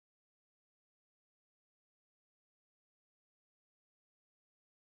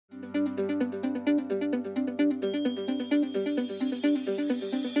My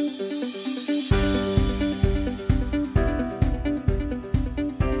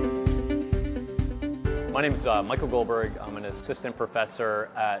name is Michael Goldberg. I'm an assistant professor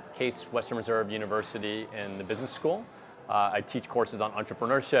at Case Western Reserve University in the business school. I teach courses on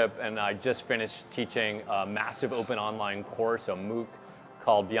entrepreneurship, and I just finished teaching a massive open online course, a MOOC,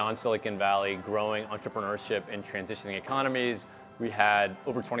 called Beyond Silicon Valley, Growing Entrepreneurship in Transitioning Economies. We had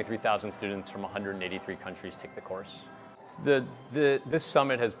over 23,000 students from 183 countries take the course. This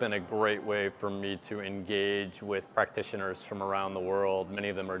summit has been a great way for me to engage with practitioners from around the world. Many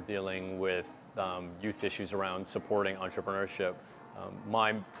of them are dealing with youth issues around supporting entrepreneurship.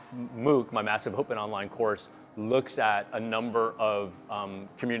 My MOOC, my massive open online course, looks at a number of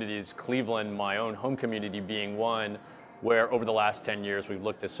communities, Cleveland, my own home community being one, where over the last 10 years we've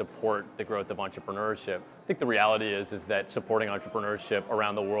looked to support the growth of entrepreneurship. I think the reality is that supporting entrepreneurship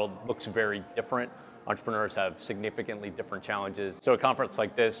around the world looks very different. Entrepreneurs have significantly different challenges. So a conference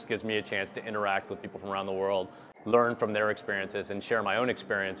like this gives me a chance to interact with people from around the world, learn from their experiences and share my own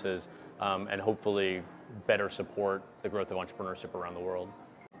experiences, and hopefully better support the growth of entrepreneurship around the world.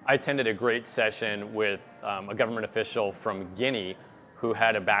 I attended a great session with a government official from Guinea who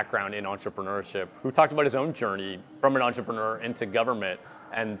had a background in entrepreneurship, who talked about his own journey from an entrepreneur into government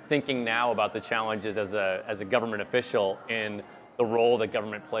and thinking now about the challenges as a government official in the role that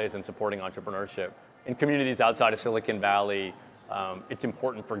government plays in supporting entrepreneurship. In communities outside of Silicon Valley, it's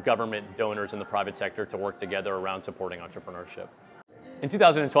important for government, donors, and the private sector to work together around supporting entrepreneurship. In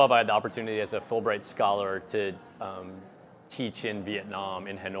 2012, I had the opportunity as a Fulbright scholar to teach in Vietnam,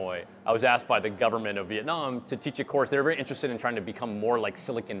 in Hanoi. I was asked by the government of Vietnam to teach a course. They were very interested in trying to become more like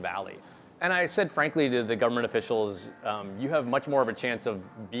Silicon Valley. And I said frankly to the government officials, you have much more of a chance of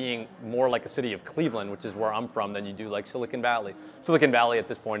being more like a city of Cleveland, which is where I'm from, than you do like Silicon Valley. Silicon Valley at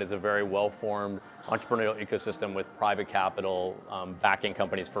this point is a very well-formed entrepreneurial ecosystem with private capital backing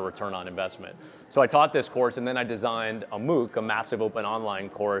companies for return on investment. So I taught this course, and then I designed a MOOC, a massive open online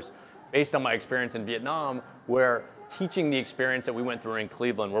course, based on my experience in Vietnam, where teaching the experience that we went through in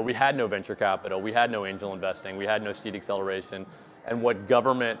Cleveland, where we had no venture capital, we had no angel investing, we had no seed acceleration, and what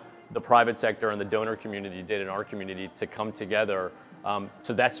government, the private sector, and the donor community did in our community to come together.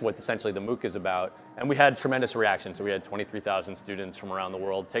 So that's what essentially the MOOC is about. And we had tremendous reaction. So we had 23,000 students from around the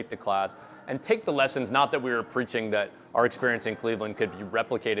world take the class and take the lessons, not that we were preaching that our experience in Cleveland could be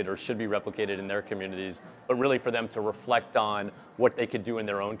replicated or should be replicated in their communities, but really for them to reflect on what they could do in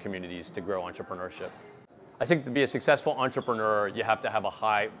their own communities to grow entrepreneurship. I think to be a successful entrepreneur, you have to have a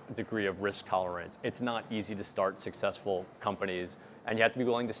high degree of risk tolerance. It's not easy to start successful companies, and you have to be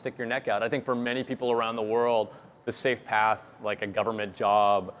willing to stick your neck out. I think for many people around the world, the safe path, like a government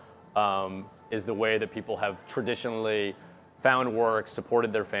job, is the way that people have traditionally found work,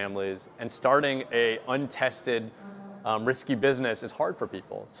 supported their families, and starting a untested, risky business is hard for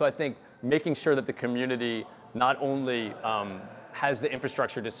people. So I think making sure that the community not only has the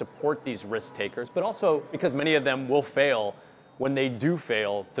infrastructure to support these risk takers, but also, because many of them will fail, when they do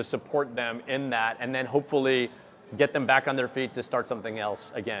fail, to support them in that, and then hopefully get them back on their feet to start something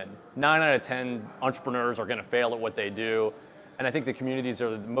else again. 9 out of 10 entrepreneurs are going to fail at what they do, and I think the communities that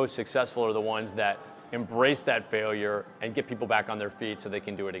are the most successful are the ones that embrace that failure and get people back on their feet so they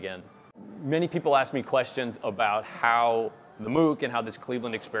can do it again. Many people ask me questions about how the MOOC and how this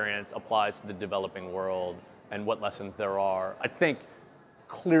Cleveland experience applies to the developing world and what lessons there are. I think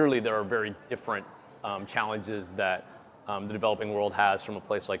clearly there are very different challenges that the developing world has from a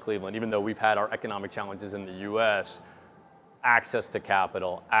place like Cleveland. Even though we've had our economic challenges in the US, access to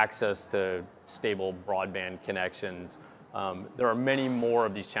capital, access to stable broadband connections, there are many more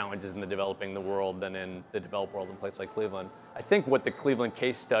of these challenges in the developing world than in the developed world in a place like Cleveland. I think what the Cleveland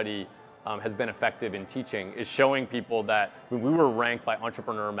case study has been effective in teaching is showing people that we were ranked by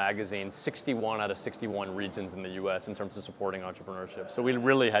Entrepreneur Magazine 61 out of 61 regions in the US in terms of supporting entrepreneurship. So we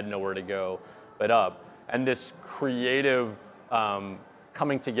really had nowhere to go but up. And this creative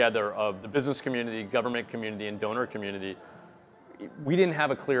coming together of the business community, government community, and donor community, we didn't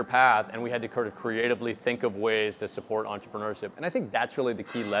have a clear path, and we had to kind of creatively think of ways to support entrepreneurship. And I think that's really the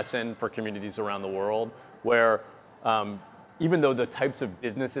key lesson for communities around the world, where even though the types of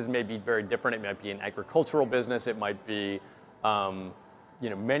businesses may be very different, it might be an agricultural business, it might be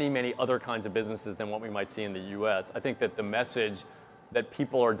many, many other kinds of businesses than what we might see in the US. I think that the message that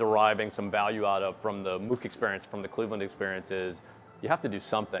people are deriving some value out of from the MOOC experience, from the Cleveland experience, is you have to do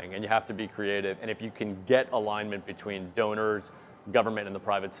something and you have to be creative. And if you can get alignment between donors, government, and the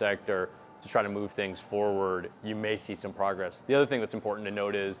private sector to try to move things forward, you may see some progress. The other thing that's important to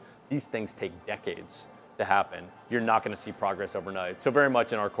note is these things take decades to happen. You're not going to see progress overnight. So very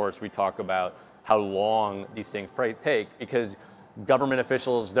much in our course, we talk about how long these things take, because government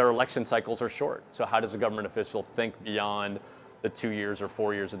officials, their election cycles are short. So how does a government official think beyond the 2 years or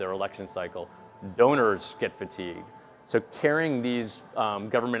 4 years of their election cycle? Donors get fatigued. So carrying these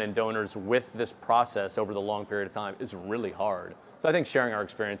government and donors with this process over the long period of time is really hard. So I think sharing our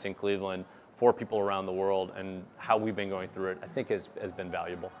experience in Cleveland for people around the world and how we've been going through it, I think has been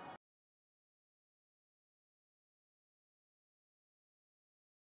valuable.